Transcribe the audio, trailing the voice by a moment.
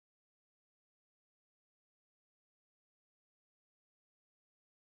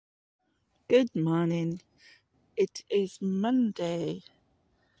Good morning. It is Monday.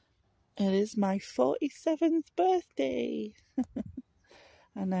 It is my 47th birthday.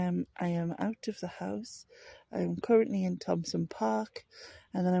 And I am out of the house. I am currently in Thompson Park.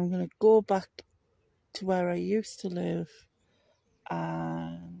 And then I'm going to go back to where I used to live.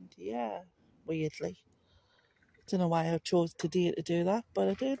 And yeah, weirdly. Don't know why I chose today to do that, but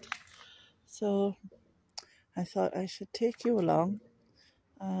I did. So I thought I should take you along.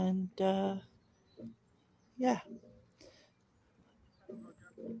 And yeah.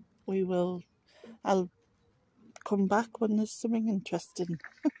 I'll come back when there's something interesting.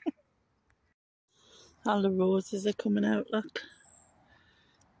 All the roses are coming out, look.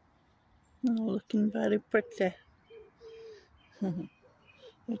 Oh, looking very pretty. I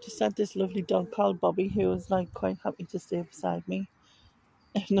just had this lovely dog called Bobby who was like quite happy to stay beside me.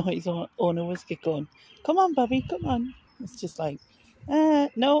 No, his owner was going, "Come on, Bobby, come on." It's just like,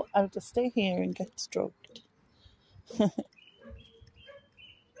 no, I'll just stay here and get stroked.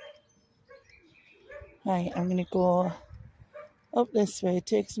 Right, I'm going to go up this way,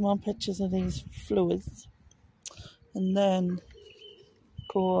 take some more pictures of these flowers, and then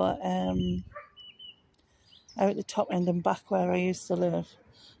go out the top end and back where I used to live.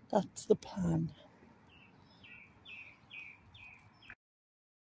 That's the plan.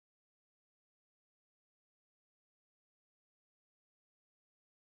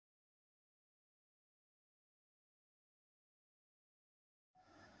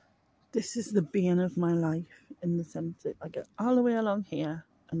 This is the bane of my life, in the sense that I get all the way along here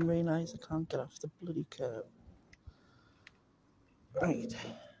and realise I can't get off the bloody curb. Right,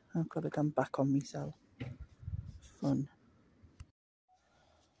 I've got to come back on myself. Fun.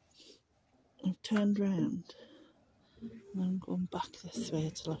 I've turned round and I'm going back this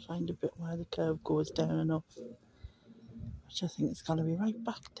way till I find a bit where the curve goes down enough, which I think is going to be right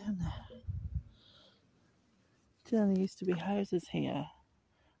back down there. There used to be houses here,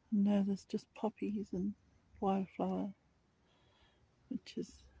 and now there's just poppies and wildflower, which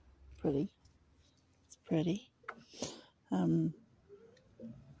is pretty. It's pretty.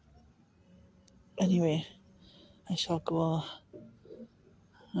 Anyway, I shall go.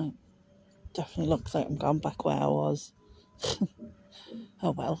 It definitely looks like I'm going back where I was.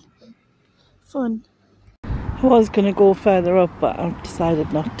 Oh well. Fun. I was going to go further up, but I've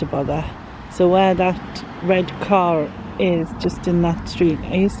decided not to bother. So where that red car is, just in that street,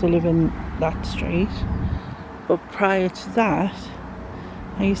 I used to live in that street. But prior to that,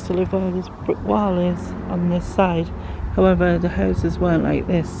 I used to live where this brick wall is on this side. However, the houses weren't like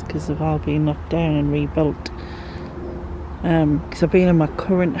this because they've all been knocked down and rebuilt. Because I've been in my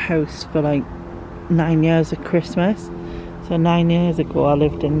current house for like 9 years at Christmas. So 9 years ago I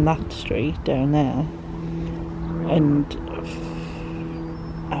lived in that street down there. And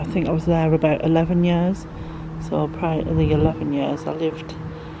I think I was there about 11 years. So prior to the 11 years I lived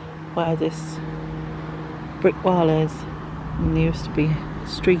where this brick wall is. And there used to be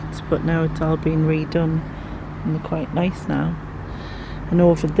streets, but now it's all been redone and they're quite nice now. And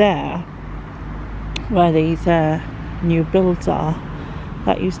over there where these new builds are,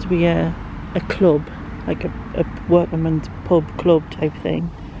 that used to be a club, like a workman's pub club type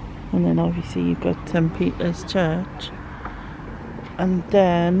thing. And then obviously you've got St. Peter's Church, and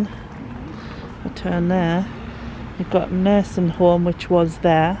then I turn there, you've got a nursing home which was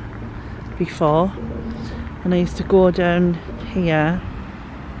there before, and I used to go down here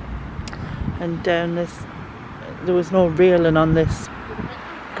and down this. There was no railing on this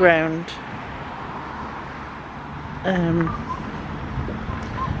ground.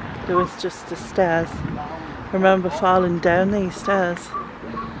 There was just the stairs. I remember falling down these stairs.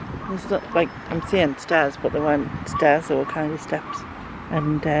 It's not like I'm saying stairs, but they weren't stairs, they were kind of steps.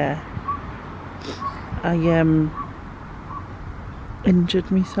 And I injured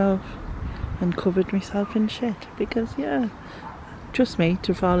myself and covered myself in shit because, yeah, trust me,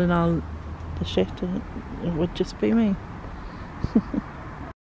 to fall in all the shit, it would just be me.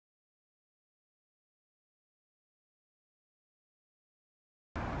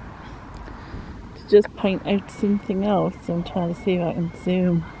 To just point out something else, I'm trying to see if I can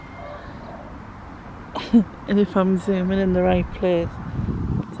zoom. And if I'm zooming in the right place,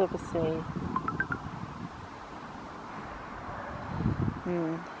 let's have a see.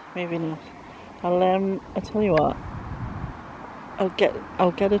 Maybe not. I'll tell you what.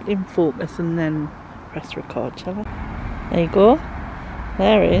 I'll get it in focus and then press record, shall I? There you go.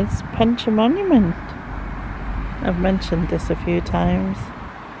 There is Pensham Monument. I've mentioned this a few times.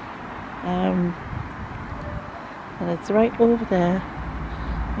 And it's right over there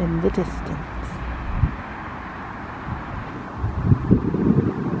in the distance.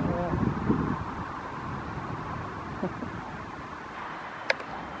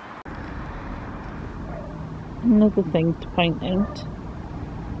 another thing to point out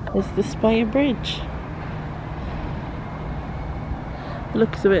is the Spire Bridge. It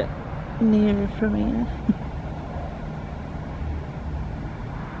looks a bit nearer from here.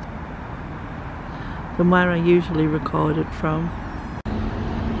 Than where I usually record it from.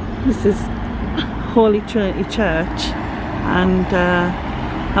 This is Holy Trinity Church, and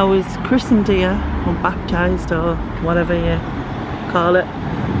I was christened here, or baptised, or whatever you call it.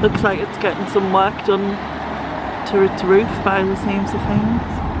 Looks like it's getting some work done to its roof by the seams of things.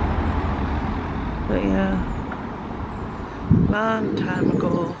 But yeah, long time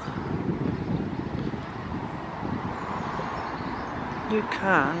ago, you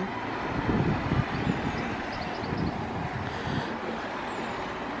can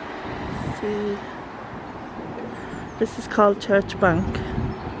see, this is called Church Bank.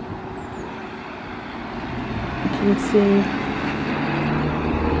 You can see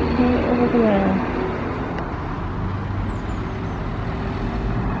right over there.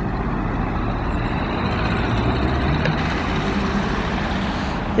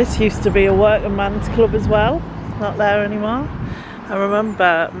 This used to be a working man's club as well, not there anymore. I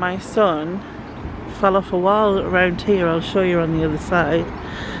remember my son fell off a wall around here, I'll show you on the other side,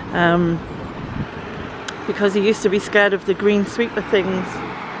 because he used to be scared of the green sweeper things.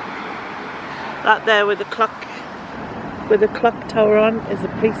 That there with the clock tower on is a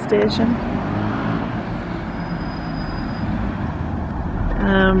police station.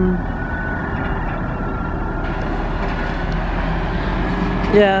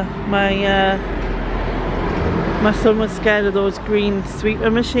 Yeah, my son was scared of those green sweeper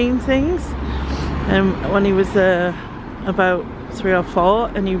machine things when he was about 3 or 4,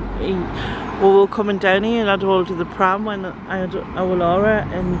 and we were coming down here and I'd hold of the pram when I had our Laura,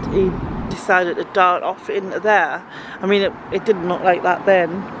 and he decided to dart off into there. I mean, it didn't look like that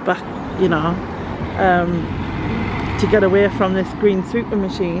then, but you know, to get away from this green sweeper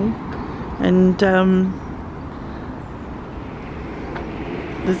machine. And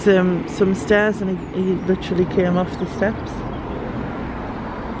there's some stairs, and he literally came off the steps.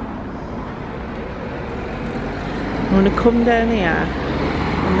 I'm going to come down here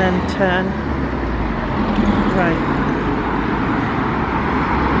and then turn right,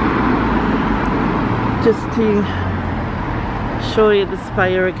 just to show you the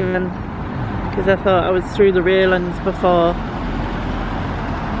spire again, because I thought I was through the railings before.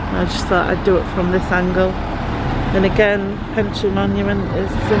 I just thought I'd do it from this angle. And again, Pension Monument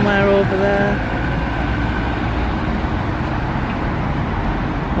is somewhere over there.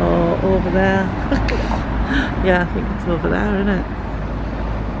 Or over there. Yeah, I think it's over there, isn't it?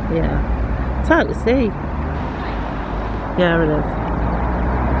 Yeah. It's hard to see. Yeah, it is.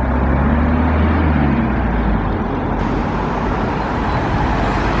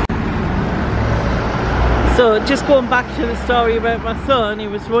 So just going back to the story about my son, he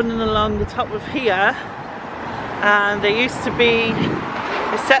was running along the top of here, and there used to be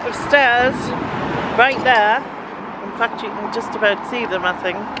a set of stairs right there. In fact, you can just about see them, I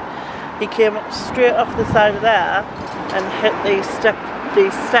think. He came up straight off the side of there and hit these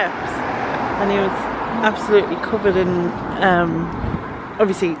steps, and he was absolutely covered in,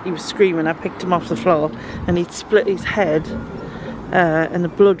 obviously he was screaming. I picked him off the floor and he'd split his head, and the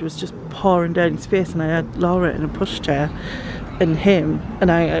blood was just pouring down his face, and I had Laura in a pushchair and him,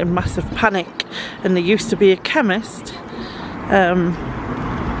 and I had a massive panic. And there used to be a chemist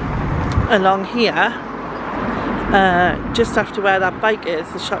along here, just after where that bike is,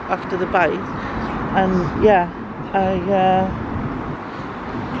 the shop after the bike. And yeah,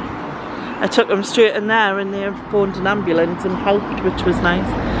 I took them straight in there, and they phoned an ambulance and helped, which was nice.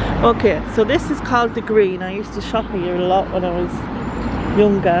 Okay, so this is called the Green. I used to shop here a lot when I was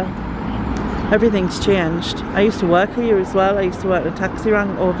younger. Everything's changed. I used to work here as well. I used to work in a taxi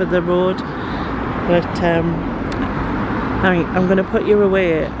rank over the road. But I mean, I'm going to put you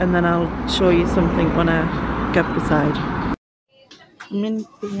away and then I'll show you something when I get beside. I'm in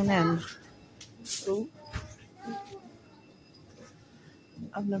B&M. Oh.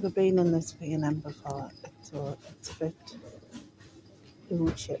 I've never been in this B&M before, so it's a bit,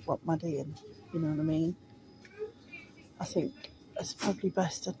 oh shit, what am I doing? You know what I mean? I think it's probably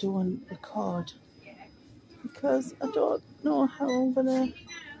best I don't record, because I don't know how I'm gonna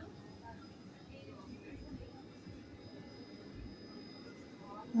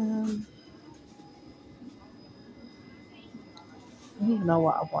I don't even know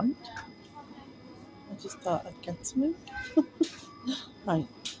what I want. I just thought I'd get something. Right,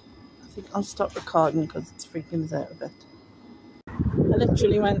 I think I'll stop recording because it's freaking us out a bit. I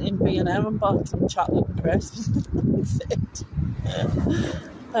literally went in B&M and bought some chocolate and crisps. That's it.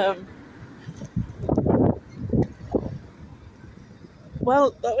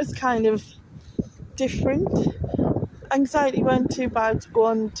 Well, that was kind of different. Anxiety weren't too bad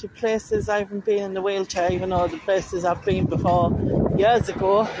going to places I haven't been in the wheelchair, even though the places I've been before years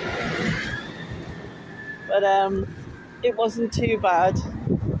ago. But it wasn't too bad,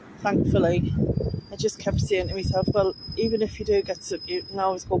 thankfully. I just kept saying to myself, well, even if you do get sick, you can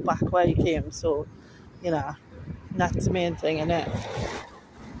always go back where you came. So, you know, that's the main thing, innit?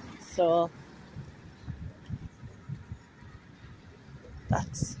 So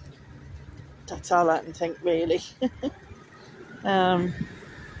that's all I can think, really. I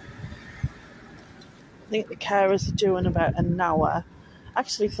think the carers are due in about an hour. I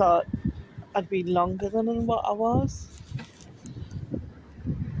actually thought I'd be longer than what I was,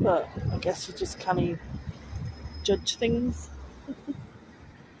 but I guess you just can't judge things.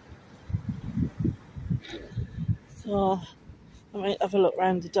 So I might have a look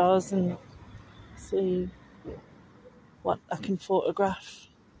around the doors and see what I can photograph.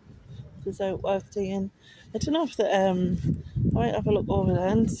 If there's out worth doing. I don't know if I might have a look over there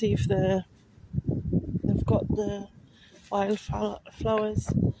and see if they've got the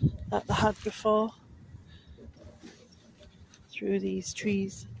wildflowers that they had before through these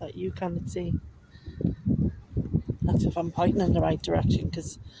trees that you cannot see. That's if I'm pointing in the right direction,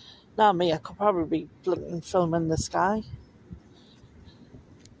 because now me, I could probably be blinking filming the sky.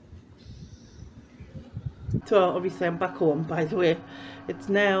 So obviously I'm back home, by the way. It's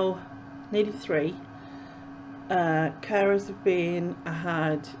now nearly 3. Carers have been, I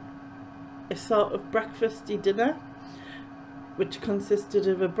had a sort of breakfasty dinner, which consisted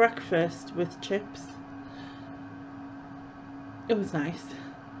of a breakfast with chips. It was nice.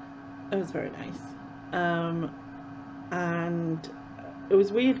 It was very nice. And it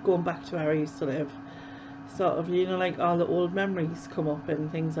was weird going back to where I used to live. Sort of, you know, like all the old memories come up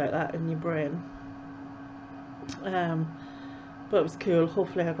and things like that in your brain. But it was cool.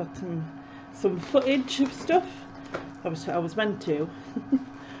 Hopefully I got some footage of stuff. I was meant to.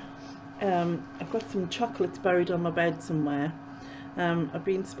 I've got some chocolates buried on my bed somewhere. I've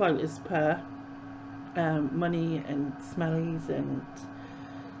been spoiled as per money and smellies and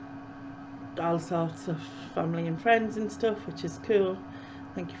all sorts of family and friends and stuff, which is cool.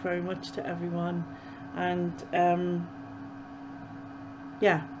 Thank you very much to everyone. And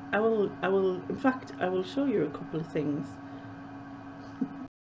yeah, I will in fact I will show you a couple of things.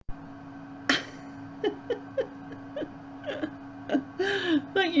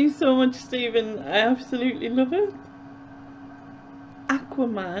 Thank you so much, Stephen. I absolutely love it.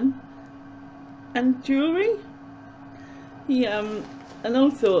 Aquaman and jewellery. And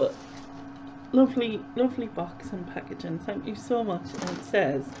also lovely box and packaging. Thank you so much. And it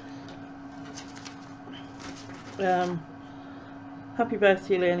says happy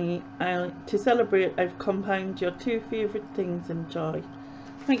birthday, Lenny. To celebrate, I've combined your 2 favourite things in joy.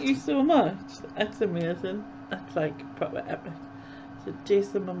 Thank you so much. That's amazing. That's like proper epic. So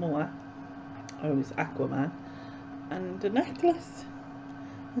Jason Momoa, or it's Aquaman, and a necklace,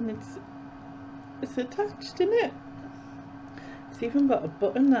 and it's attached in it. It's even got a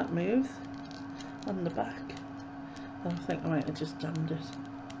button that moves on the back. I think I might have just jammed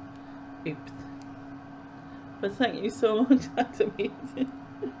it. Oops. But thank you so much. That's amazing.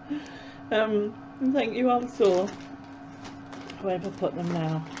 And thank you also, wherever I put them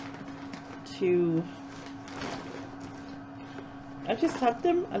now, to I just had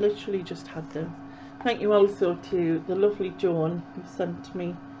them. I literally just had them. Thank you also to the lovely Joan, who sent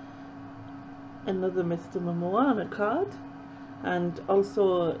me another Mr. Momoa card. And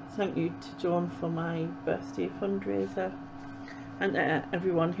also thank you to Joan for my birthday fundraiser, and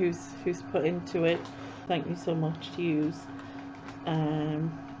everyone who's put into it. Thank you so much to you.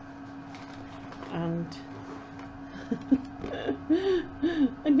 And and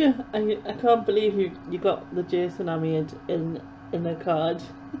yeah, I can't believe you got the Jason I made in a card.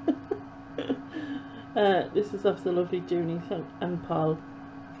 This is off the lovely Junie and Paul.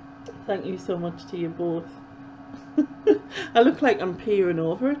 Thank you so much to you both. I look like I'm peering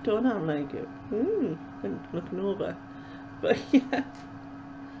over it, don't I? I'm like, I'm looking over. But yeah.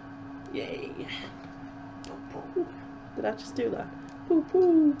 Yay. Did I just do that? Poo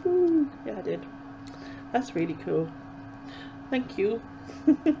poo poo. Yeah, I did. That's really cool. Thank you.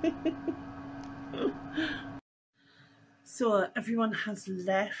 So everyone has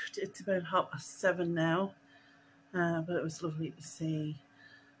left. It's about 7:30 now. But it was lovely to see,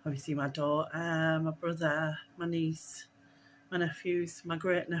 obviously, my daughter, my brother, my niece, my nephews, my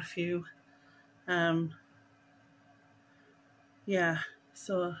great nephew. Yeah,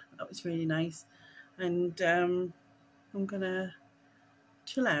 so that was really nice. And I'm gonna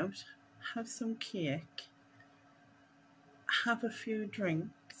chill out, have some cake, have a few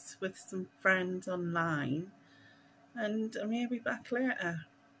drinks with some friends online, and I may be back later.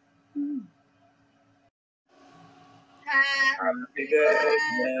 Happy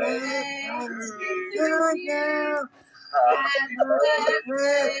birthday to you. Happy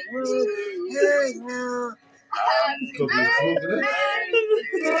birthday to you. Happy birthday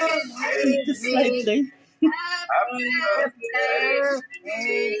Just slightly. Happy birthday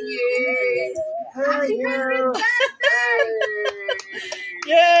to you.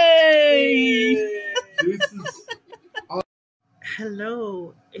 Yay!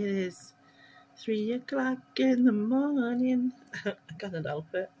 Hello, it is 3 o'clock in the morning. I can't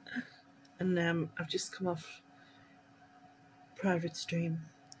help it. And I've just come off private stream.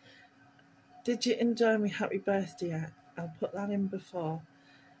 Did you enjoy my happy birthday? I'll put that in before,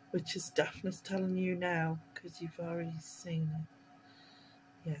 which is Daphne's telling you now because you've already seen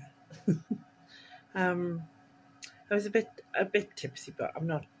it. Yeah. I was a bit tipsy, but I'm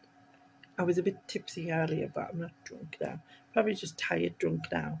not. I was a bit tipsy earlier, but I'm not drunk now. Probably just tired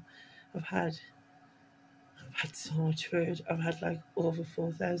drunk now. I've had so much food. I've had like over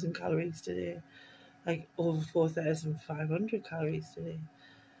 4,000 calories today. Like over 4,500 calories today.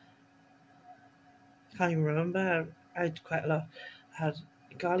 I can't even remember. I had quite a lot. I had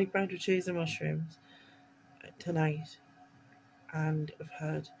garlic bread with cheese and mushrooms tonight. And I've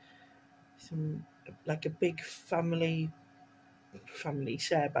had some, like a big family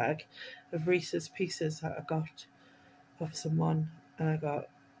share bag of Reese's Pieces that I got off someone. And I got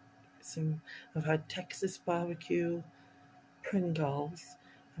I've had Texas barbecue, Pringles,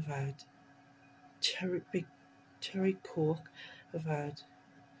 I've had big cherry Coke, I've had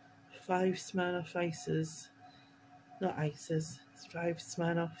 5 Smirnoff ices, not ices, it's 5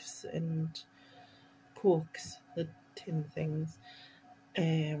 Smirnoffs and Cokes, the tin things.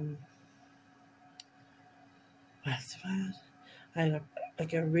 What else have I had? I had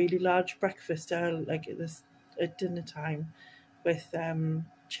like a really large breakfast like at dinner time with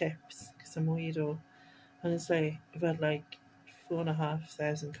chips because I'm a weirdo. Honestly, I've had like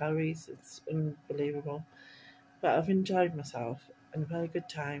 4,500 calories. It's unbelievable, but I've enjoyed myself and I've had a good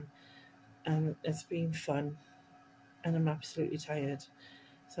time, and it's been fun. And I'm absolutely tired,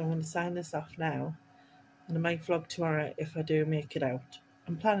 so I'm going to sign this off now. And I might vlog tomorrow if I do make it out.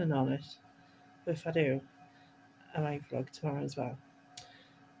 I'm planning on it, but if I do, I might vlog tomorrow as well.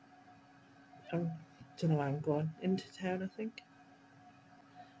 I don't know where I'm going. Into town, I think.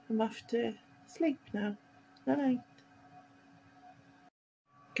 I'm off to sleep now. Good night.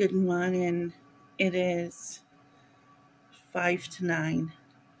 Good morning. It is 5 to 9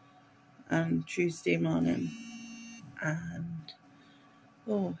 on Tuesday morning, and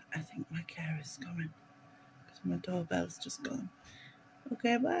I think my car is coming because my doorbell's just gone.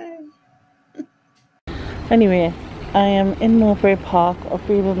 Okay, bye. Anyway, I am in Mowbray Park. I've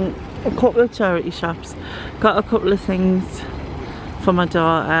been in a couple of charity shops, got a couple of things for my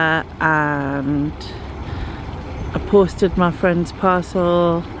daughter, and I posted my friend's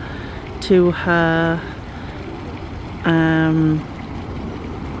parcel to her.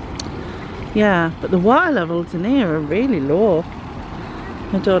 Yeah, but the water levels in here are really low.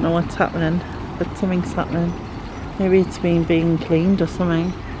 I don't know what's happening, but something's happening. Maybe it's being cleaned or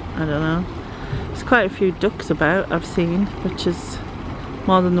something. I don't know. There's quite a few ducks about I've seen, which is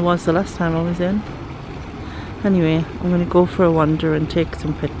more than there was the last time I was in. Anyway, I'm going to go for a wander and take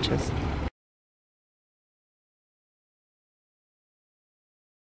some pictures.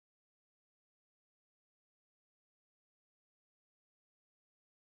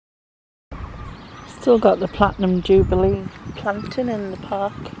 Still got the Platinum Jubilee planting in the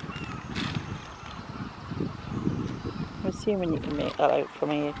park. I'm assuming you can make that out from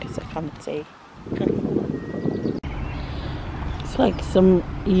here because I can't see. It's like some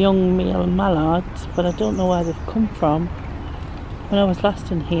young male mallards, but I don't know where they've come from. When I was last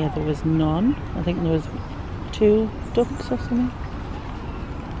in here there was none. I think there was 2 ducks or something.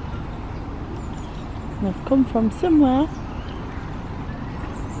 And they've come from somewhere.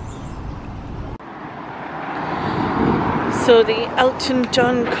 So the Elton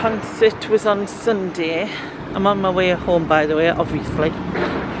John concert was on Sunday. I'm on my way home, by the way, obviously,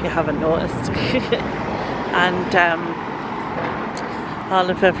 if you haven't noticed. And all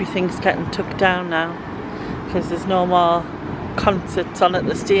of everything's getting took down now because there's no more concerts on at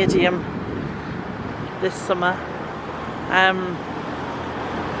the stadium this summer.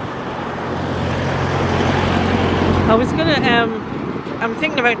 I'm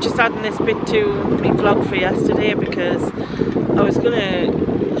thinking about just adding this bit to my vlog for yesterday because I was going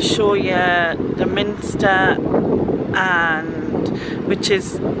to show you the Minster and which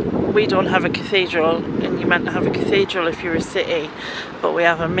is, we don't have a cathedral, and you're meant to have a cathedral if you're a city, but we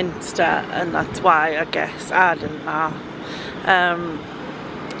have a minster, and that's why, I guess. I didn't know.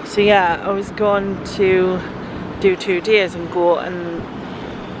 So yeah, I was going to do 2 days and go and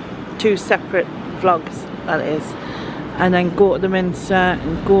 2 separate vlogs, that is, and then go to the minster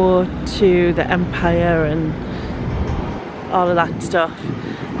and go to the Empire and all of that stuff.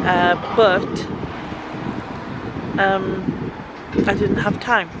 But I didn't have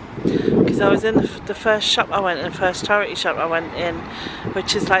time, because I was in the first shop I went in, the first charity shop I went in,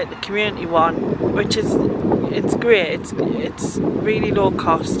 which is like the community one, which is, it's great, it's really low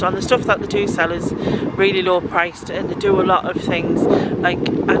cost. On the stuff that they do sell is really low priced, and they do a lot of things. Like,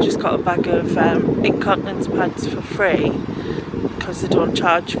 I just got a bag of incontinence pads for free, because they don't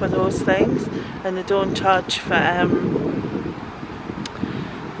charge for those things, and they don't charge for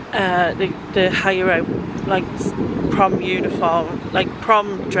the hire out like prom uniform, like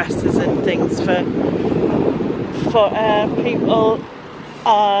prom dresses and things for people,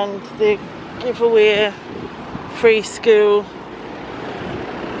 and they give away free school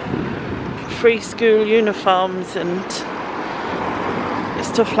uniforms and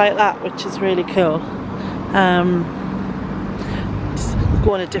stuff like that, which is really cool. Just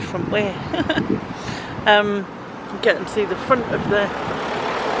going a different way. Getting to see the front of that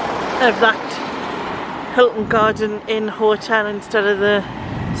Hilton Garden Inn hotel instead of the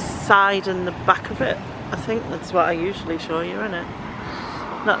side and the back of it. I think that's what I usually show you, innit?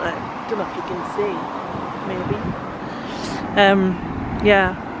 Not that, I don't know if you can see, maybe.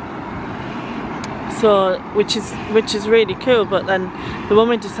 Yeah. So, which is really cool. But then the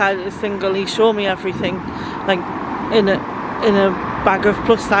woman decided to singly show me everything, like in a bag of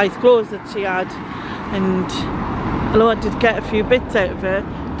plus size clothes that she had, and although I did get a few bits out of it,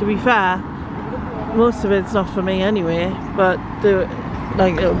 to be fair, most of it's not for me anyway, but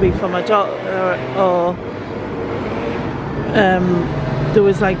like it'll be for my daughter, or there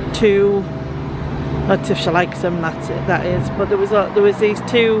was like 2, that's if she likes them, that's it, that is, but there was these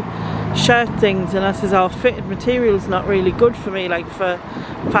 2 shirt things, and I says, oh, fitted material's not really good for me, like for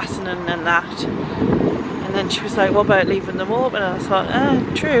fastening and that. And then she was like, what about leaving them open? And I thought,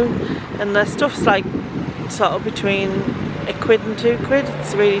 true. And the stuff's like sort of between £1 and £2.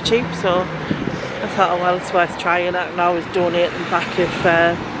 It's really cheap, so I thought, oh well, it's worth trying it, and I always donate them back if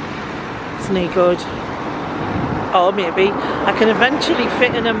it's no good. Or maybe I can eventually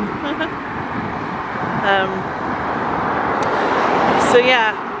fit in them. So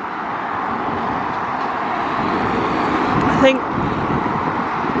yeah,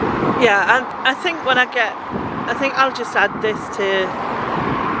 I think when I think I'll just add this to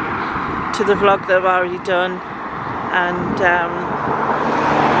the vlog that I've already done, and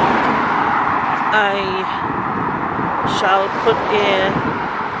I shall put a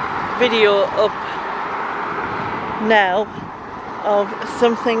video up now of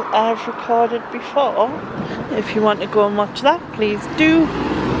something I've recorded before. If you want to go and watch that, please do.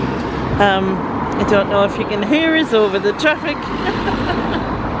 I don't know if you can hear us over the traffic.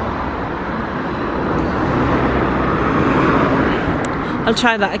 I'll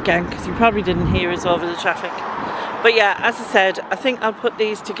try that again, because you probably didn't hear us over the traffic. But yeah, as I said, I think I'll put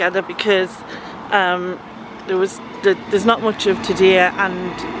these together because there's not much of today,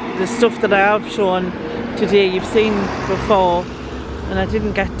 and the stuff that I have shown today you've seen before, and I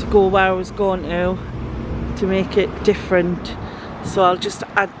didn't get to go where I was going to make it different. So I'll just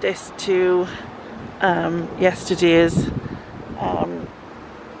add this to yesterday's.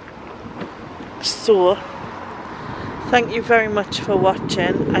 So thank you very much for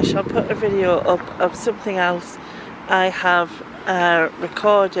watching. I shall put a video up of something else I have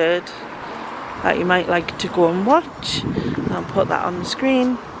recorded that you might like to go and watch. I'll put that on the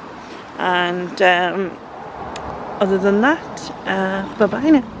screen, and other than that, bye bye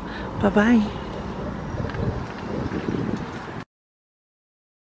now. Bye bye.